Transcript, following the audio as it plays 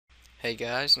Hey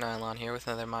guys, Nylon here with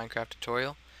another Minecraft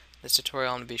tutorial. This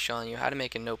tutorial I'm going to be showing you how to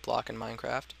make a note block in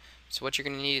Minecraft. So what you're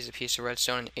going to need is a piece of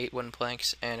redstone and 8 wooden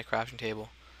planks and a crafting table.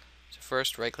 So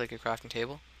first, right click your crafting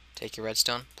table, take your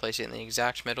redstone, place it in the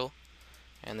exact middle,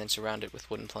 and then surround it with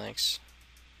wooden planks.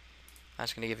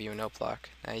 That's going to give you a note block.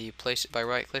 Now you place it by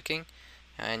right clicking,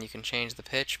 and you can change the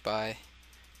pitch by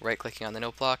right clicking on the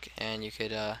note block, and you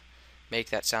could make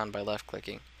that sound by left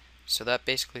clicking. So that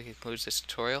basically concludes this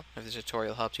tutorial. If this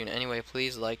tutorial helped you in any way,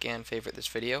 please like and favorite this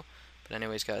video. But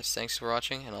anyways guys, thanks for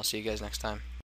watching, and I'll see you guys next time.